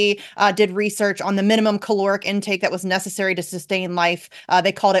famously did research on the minimum caloric intake that was necessary to sustain life.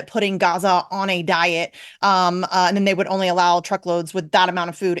 They called it putting Gaza on a diet. And then they would only allow truckloads with that amount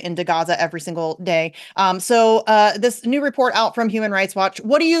of food into Gaza every single day. So this new report out from Human Rights Watch,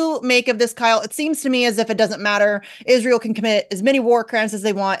 what do you make of this, Kyle? It seems to me as if it doesn't matter. Israel can commit as many war crimes as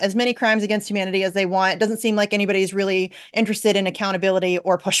they want, as many crimes against humanity as they want. It doesn't seem like anybody's really interested in accountability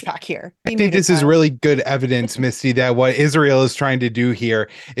or pushback here. I think this is really good evidence, Misty, that what Israel is trying to do here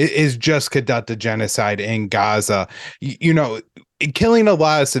is just conduct a genocide in Gaza. You know, killing a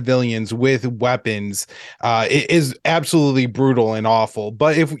lot of civilians with weapons is absolutely brutal and awful.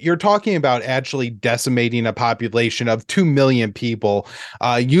 But if you're talking about actually decimating a population of 2 million people,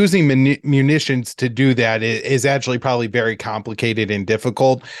 using munitions to do that is actually probably very complicated and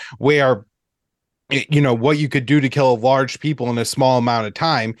difficult, where what you could do to kill large people in a small amount of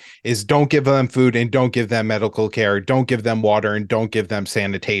time is don't give them food and don't give them medical care, don't give them water, and don't give them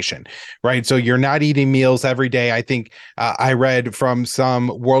sanitation, right? So you're not eating meals every day. I think I read from some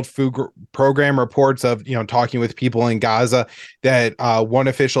World Food Program reports of, talking with people in Gaza that one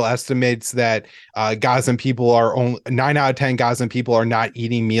official estimates that Gazan people are only 9 out of 10 Gazan people are not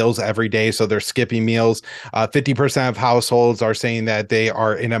eating meals every day. So they're skipping meals. 50% of households are saying that they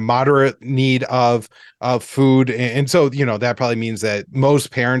are in a moderate need of food. And so, that probably means that most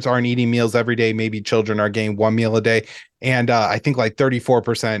parents aren't eating meals every day. Maybe children are getting one meal a day. And I think like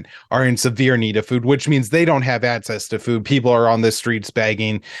 34% are in severe need of food, which means they don't have access to food. People are on the streets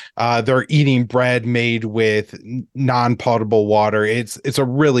begging. They're eating bread made with non-potable water. It's a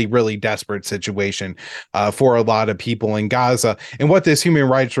really, really desperate situation for a lot of people in Gaza. And what this Human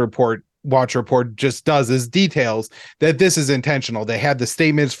Rights Watch report just does is details that this is intentional. They had the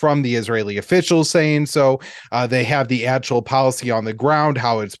statements from the Israeli officials saying so. They have the actual policy on the ground,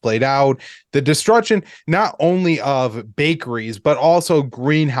 how it's played out. The destruction not only of bakeries, but also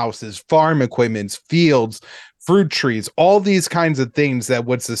greenhouses, farm equipments, fields, fruit trees, all these kinds of things that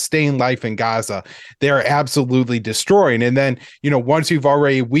would sustain life in Gaza, they're absolutely destroying. And then, once you've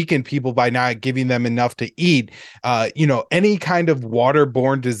already weakened people by not giving them enough to eat, any kind of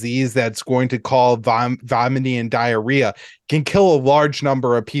waterborne disease that's going to cause vomiting and diarrhea can kill a large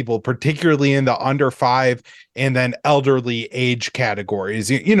number of people, particularly in the under 5 and then elderly age categories.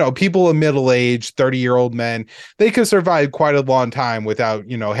 People of middle age, 30-year-old men, they could survive quite a long time without,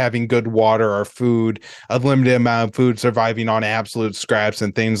 having good water or food, a limited amount of food, surviving on absolute scraps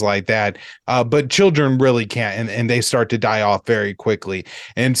and things like that. But children really can't, and they start to die off very quickly.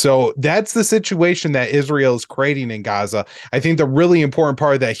 And so that's the situation that Israel is creating in Gaza. I think the really important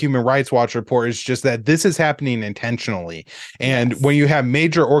part of that Human Rights Watch report is just that this is happening intentionally. And when you have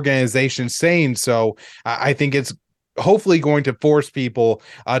major organizations saying so, I think it's hopefully going to force people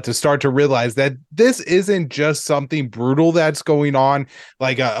to start to realize that this isn't just something brutal that's going on,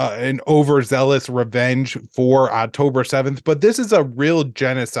 like an overzealous revenge for October 7th, but this is a real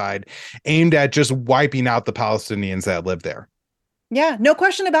genocide aimed at just wiping out the Palestinians that live there. Yeah, no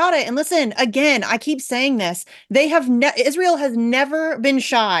question about it. And listen, again, I keep saying this. Israel has never been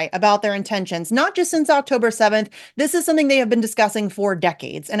shy about their intentions, not just since October 7th. This is something they have been discussing for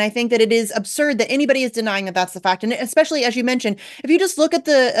decades. And I think that it is absurd that anybody is denying that that's the fact. And especially, as you mentioned, if you just look at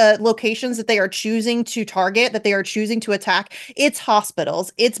the locations that they are choosing to target, that they are choosing to attack, it's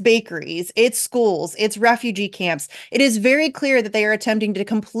hospitals, it's bakeries, it's schools, it's refugee camps. It is very clear that they are attempting to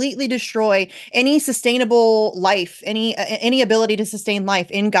completely destroy any sustainable life, any ability to sustain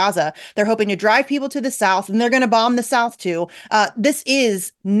life in Gaza. They're hoping to drive people to the south, and they're going to bomb the south too. This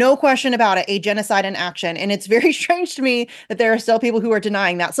is, no question about it, a genocide in action. And it's very strange to me that there are still people who are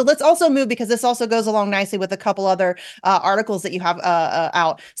denying that. So let's also move, because this also goes along nicely with a couple other articles that you have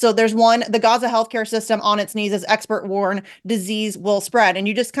out. So there's one, the Gaza healthcare system on its knees as expert warn disease will spread. And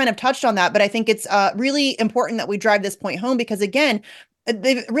you just kind of touched on that, but I think it's really important that we drive this point home, because again,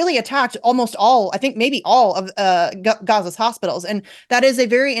 they've really attacked almost all, I think maybe all of Gaza's hospitals. And that is a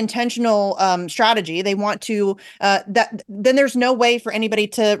very intentional strategy. They want to, then there's no way for anybody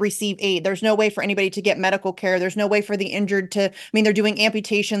to receive aid. There's no way for anybody to get medical care. There's no way for the injured they're doing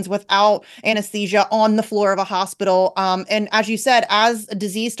amputations without anesthesia on the floor of a hospital. And as you said, as a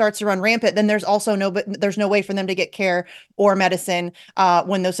disease starts to run rampant, then there's no way for them to get care or medicine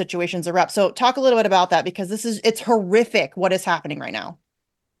when those situations erupt. So talk a little bit about that, because it's horrific what is happening right now.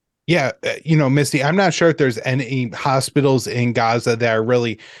 Yeah, Misty, I'm not sure if there's any hospitals in Gaza that are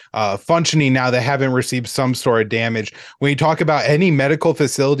really functioning now that haven't received some sort of damage. When you talk about any medical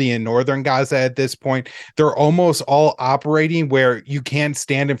facility in northern Gaza at this point, they're almost all operating where you can't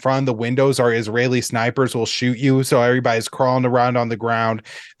stand in front of the windows or Israeli snipers will shoot you. So everybody's crawling around on the ground.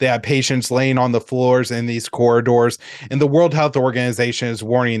 They have patients laying on the floors in these corridors. And the World Health Organization is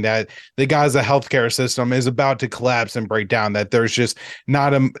warning that the Gaza healthcare system is about to collapse and break down, that there's just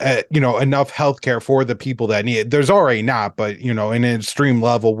not enough healthcare for the people that need it. There's already not, but in an extreme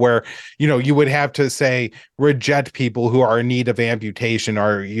level where you would have to say reject people who are in need of amputation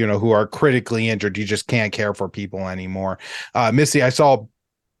or who are critically injured. You just can't care for people anymore. Misty, I saw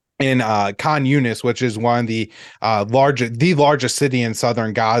in Khan Yunis, which is one of the largest city in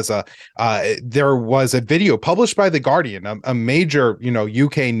southern Gaza, there was a video published by The Guardian, a major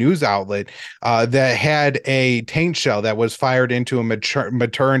UK news outlet, that had a tank shell that was fired into a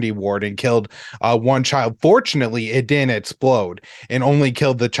maternity ward and killed one child. Fortunately, it didn't explode and only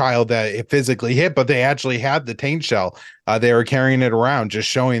killed the child that it physically hit, but they actually had the tank shell. They were carrying it around, just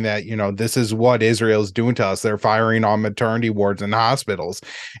showing that, this is what Israel's doing to us. They're firing on maternity wards and hospitals.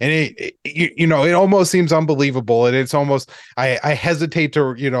 And it almost seems unbelievable. And it's almost, I hesitate to,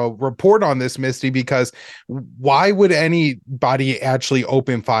 report on this, Misty, because why would anybody actually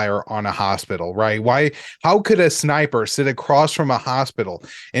open fire on a hospital, right? How could a sniper sit across from a hospital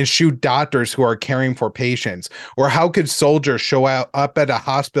and shoot doctors who are caring for patients? Or how could soldiers show up at a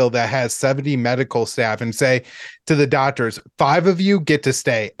hospital that has 70 medical staff and say to the doctors, 5 of you get to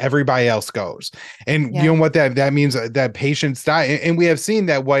stay, everybody else goes? And you know what that means? That patients die. And we have seen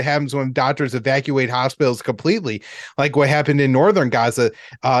that what happens when doctors evacuate hospitals completely, like what happened in northern Gaza.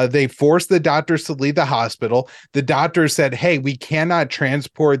 They forced the doctors to leave the hospital. The doctors said, hey, we cannot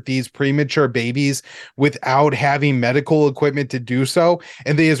transport these premature babies without having medical equipment to do so.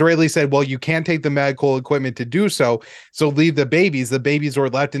 And the Israelis said, well, you can't take the medical equipment to do so, so leave the babies. The babies were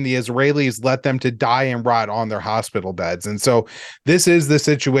left, and the Israelis let them to die and rot on their hospital beds. And so this is the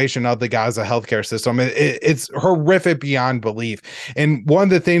situation of the Gaza healthcare system. It's horrific beyond belief. And one of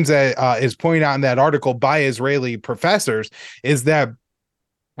the things that is pointed out in that article by Israeli professors is that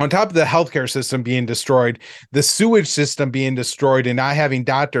on top of the healthcare system being destroyed, the sewage system being destroyed, and not having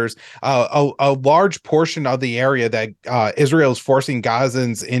doctors, a large portion of the area that Israel is forcing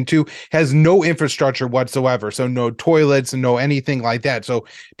Gazans into has no infrastructure whatsoever. So no toilets and no anything like that. So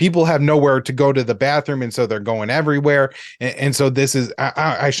people have nowhere to go to the bathroom, and so they're going everywhere. And so this is,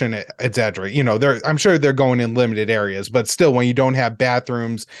 I shouldn't exaggerate. I'm sure they're going in limited areas, but still, when you don't have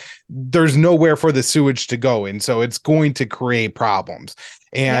bathrooms, there's nowhere for the sewage to go. And so it's going to create problems.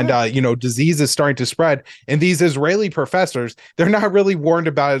 And, disease is starting to spread. And these Israeli professors, they're not really warned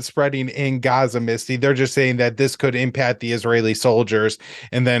about it spreading in Gaza, Misty. They're just saying that this could impact the Israeli soldiers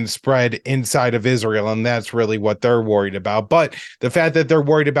and then spread inside of Israel. And that's really what they're worried about. But the fact that they're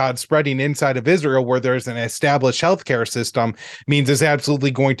worried about spreading inside of Israel, where there's an established healthcare system, means it's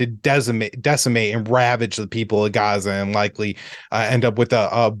absolutely going to decimate and ravage the people of Gaza, and likely end up with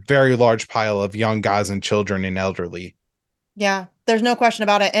a very large pile of young Gazan children and elderly. Yeah, there's no question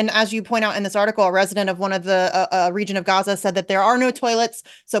about it. And as you point out in this article, a resident of one of the region of Gaza said that there are no toilets,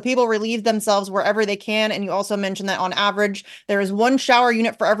 so people relieve themselves wherever they can. And you also mentioned that on average, there is 1 shower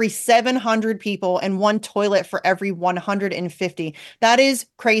unit for every 700 people and 1 toilet for every 150. That is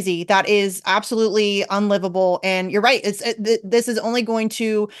crazy. That is absolutely unlivable. And you're right. This is only going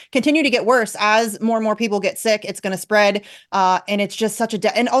to continue to get worse as more and more people get sick. It's going to spread. And it's just such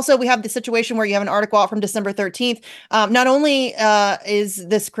and also we have the situation where you have an article out from December 13th. Not only is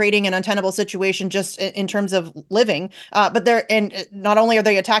this creating an untenable situation just in terms of living, but not only are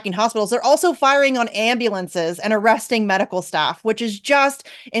they attacking hospitals, they're also firing on ambulances and arresting medical staff, which is just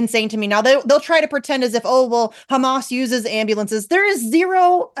insane to me. Now they'll try to pretend as if, oh, well, Hamas uses ambulances. There is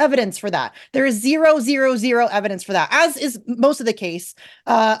zero evidence for that. There is zero evidence for that, as is most of the case.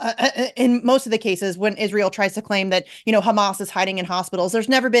 In most of the cases when Israel tries to claim that, Hamas is hiding in hospitals, there's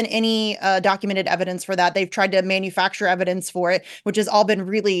never been any documented evidence for that. They've tried to manufacture evidence for it, which has all been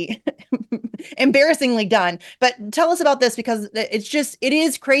really embarrassingly done. But tell us about this, because it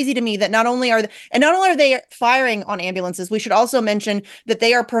is crazy to me that not only are they firing on ambulances, we should also mention that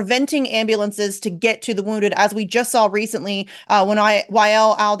they are preventing ambulances to get to the wounded, as we just saw recently when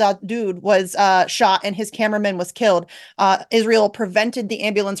Wael al-Dawood was shot and his cameraman was killed. Israel prevented the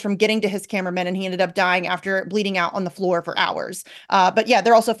ambulance from getting to his cameraman, and he ended up dying after bleeding out on the floor for hours. But yeah,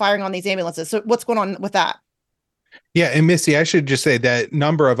 they're also firing on these ambulances. So what's going on with that? Yeah, and Misty, I should just say that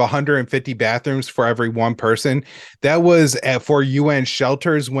number of 150 bathrooms for every 1 person, that was for UN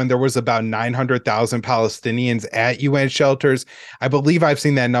shelters when there was about 900,000 Palestinians at UN shelters. I believe I've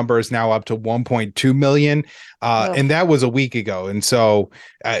seen that number is now up to 1.2 million. And that was a week ago. And so,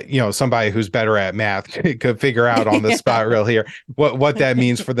 somebody who's better at math could figure out on the spot real here what that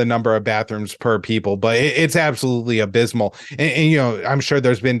means for the number of bathrooms per people. But it's absolutely abysmal. And I'm sure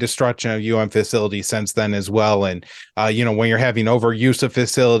there's been destruction of UN facilities since then as well. And, when you're having overuse of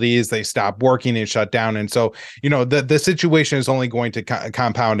facilities, they stop working and shut down. And so, the situation is only going to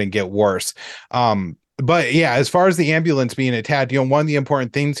compound and get worse. But yeah, as far as the ambulance being attacked, one of the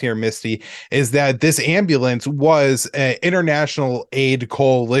important things here, Misty, is that this ambulance was an international aid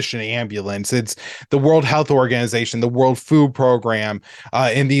coalition ambulance. It's the World Health Organization, the World Food Program,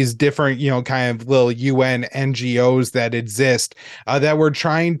 and these different, kind of little UN NGOs that exist that were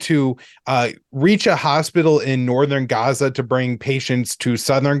trying to reach a hospital in northern Gaza to bring patients to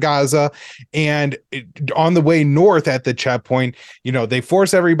southern Gaza. And on the way north at the checkpoint, they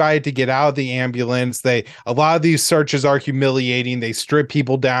force everybody to get out of the ambulance. A lot of these searches are humiliating. They strip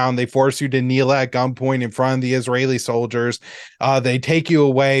people down. They force you to kneel at gunpoint in front of the Israeli soldiers. They take you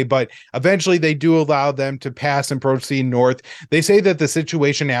away, but eventually they do allow them to pass and proceed north. They say that the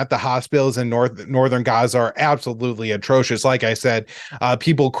situation at the hospitals in northern Gaza are absolutely atrocious. Like I said,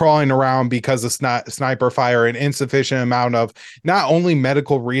 people crawling around because of sniper fire, an insufficient amount of not only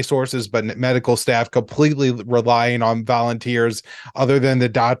medical resources, but medical staff, completely relying on volunteers other than the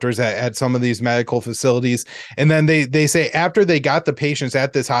doctors at some of these medical facilities. And then they say after they got the patients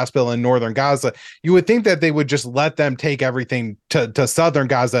at this hospital in northern Gaza, you would think that they would just let them take everything to southern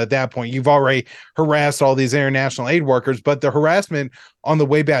Gaza at that point. You've already harassed all these international aid workers, but the harassment on the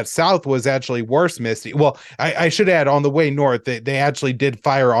way back south was actually worse, Misty. Well, I should add, on the way north, they actually did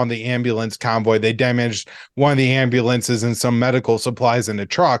fire on the ambulance convoy. They damaged one of the ambulances and some medical supplies in the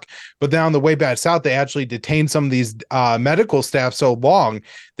truck. But then on the way back south, they actually detained some of these medical staff so long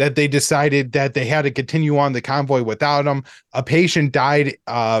that they decided that they had to continue on the convoy without them. A patient died,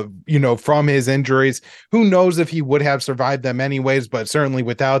 from his injuries. Who knows if he would have survived them anyways, but certainly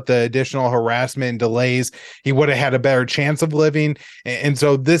without the additional harassment and delays, he would have had a better chance of living. And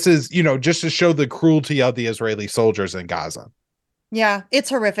so this is, just to show the cruelty of the Israeli soldiers in Gaza. Yeah, it's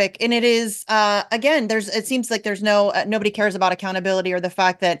horrific. And it is, again, it seems like there's nobody cares about accountability or the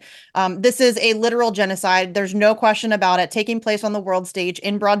fact that this is a literal genocide. There's no question about it taking place on the world stage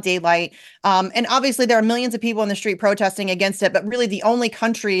in broad daylight. And obviously there are millions of people in the street protesting against it, but really the only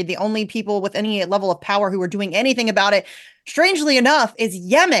people with any level of power who are doing anything about it, strangely enough, is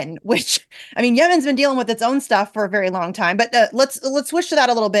Yemen, which, Yemen's been dealing with its own stuff for a very long time. But let's switch to that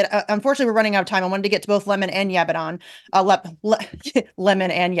a little bit. Unfortunately, we're running out of time. I wanted to get to both Lemon and Lebanon.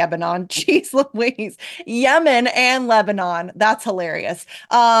 Lemon and Lebanon. Jeez Louise. Yemen and Lebanon. That's hilarious.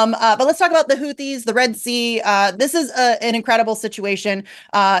 But let's talk about the Houthis, the Red Sea. This is an incredible situation.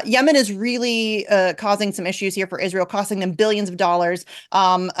 Yemen is really causing some issues here for Israel, costing them billions of dollars.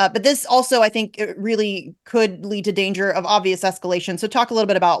 But this also, I think, really could lead to danger of obvious escalation. So talk a little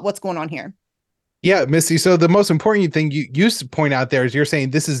bit about what's going on here. Yeah, Misty. So the most important thing you used to point out there is you're saying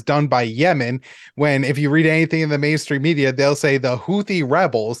this is done by Yemen, when if you read anything in the mainstream media, they'll say the Houthi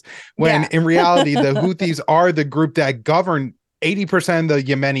rebels, when in reality, the Houthis are the group that govern 80% of the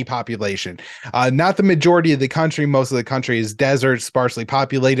Yemeni population. Not the majority of the country. Most of the country is desert, sparsely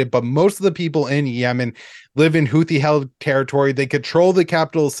populated, but most of the people in Yemen live in Houthi-held territory. They control the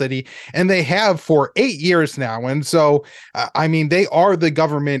capital city, and they have for 8 years now. And so, they are the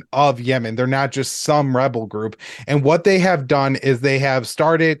government of Yemen. They're not just some rebel group. And what they have done is they have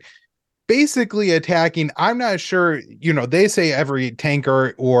started basically attacking. I'm not sure, they say every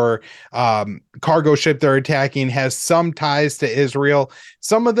tanker or cargo ship they're attacking has some ties to Israel.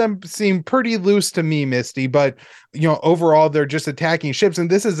 Some of them seem pretty loose to me, Misty, but overall they're just attacking ships. And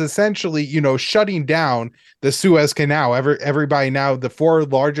this is essentially, shutting down the Suez Canal. Everybody now, the 4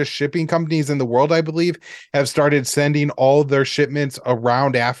 largest shipping companies in the world, I believe, have started sending all their shipments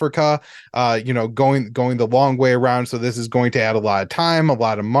around Africa, going the long way around. So this is going to add a lot of time, a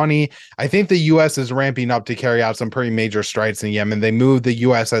lot of money. I think the U.S. is ramping up to carry out some pretty major strikes in Yemen. They moved the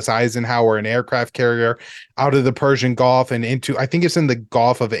USS Eisenhower, an aircraft carrier, out of the Persian Gulf and into, I think it's in the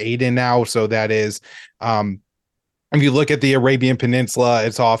Gulf of Aden now. So that is, if you look at the Arabian Peninsula,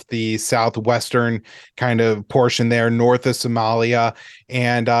 it's off the southwestern kind of portion there, north of Somalia.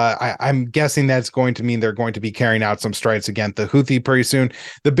 And I'm guessing that's going to mean they're going to be carrying out some strikes against the Houthi pretty soon.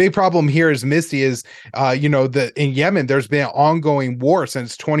 The big problem here is, Misty, is, in Yemen, there's been an ongoing war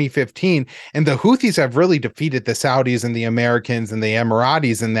since 2015. And the Houthis have really defeated the Saudis and the Americans and the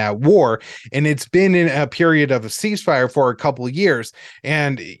Emiratis in that war. And it's been in a period of a ceasefire for a couple of years.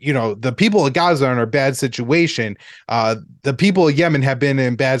 And, the people of Gaza are in a bad situation. The people of Yemen have been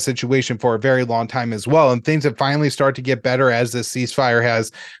in a bad situation for a very long time as well. And things have finally started to get better as this ceasefire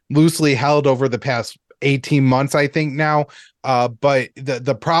has loosely held over the past 18 months, I think now. But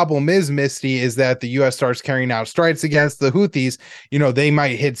the problem is, Misty, is that the U.S. starts carrying out strikes against the Houthis. They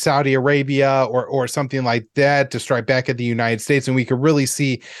might hit Saudi Arabia or something like that to strike back at the United States, and we could really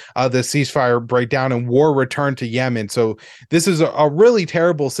see the ceasefire break down and war return to Yemen. So this is a really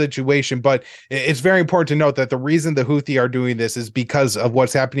terrible situation, but it's very important to note that the reason the Houthi are doing this is because of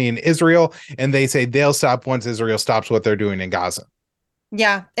what's happening in Israel, and they say they'll stop once Israel stops what they're doing in Gaza.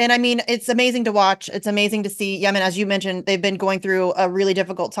 Yeah. And I mean, it's amazing to watch. It's amazing to see Yemen, as you mentioned, they've been going through a really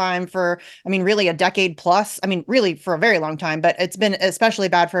difficult time for, really a decade plus. Really for a very long time, but it's been especially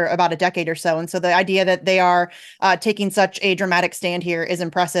bad for about a decade or so. And so the idea that they are taking such a dramatic stand here is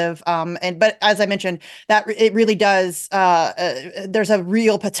impressive. But as I mentioned, that it really does, there's a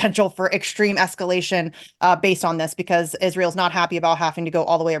real potential for extreme escalation based on this, because Israel's not happy about having to go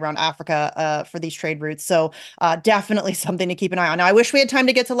all the way around Africa for these trade routes. So definitely something to keep an eye on. Now, I wish we had time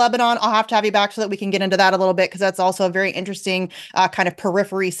to get to Lebanon. I'll have to have you back so that we can get into that a little bit, because that's also a very interesting kind of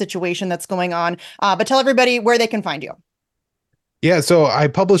periphery situation that's going on. But tell everybody where they can find you. Yeah, so I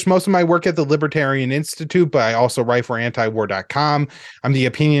publish most of my work at the Libertarian Institute, but I also write for antiwar.com. I'm the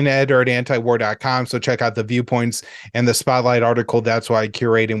opinion editor at antiwar.com, so check out the viewpoints and the spotlight article. That's why I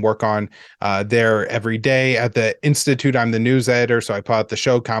curate and work on there every day. At the Institute, I'm the news editor, so I put out the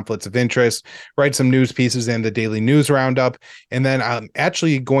show Conflicts of Interest, write some news pieces and the daily news roundup. And then I'm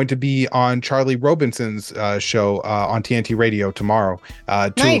actually going to be on Charlie Robinson's show on TNT Radio tomorrow,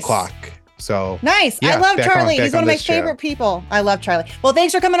 2 o'clock. So nice. Yeah, I love Charlie. He's one of my show. favorite people. I love Charlie. Well,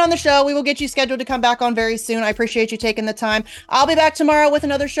 thanks for coming on the show. We will get you scheduled to come back on very soon. I appreciate you taking the time. I'll be back tomorrow with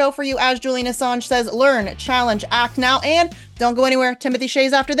another show for you. As Julian Assange says, learn, challenge, act now, and don't go anywhere. Timothy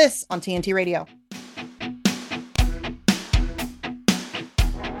Shays after this on TNT Radio.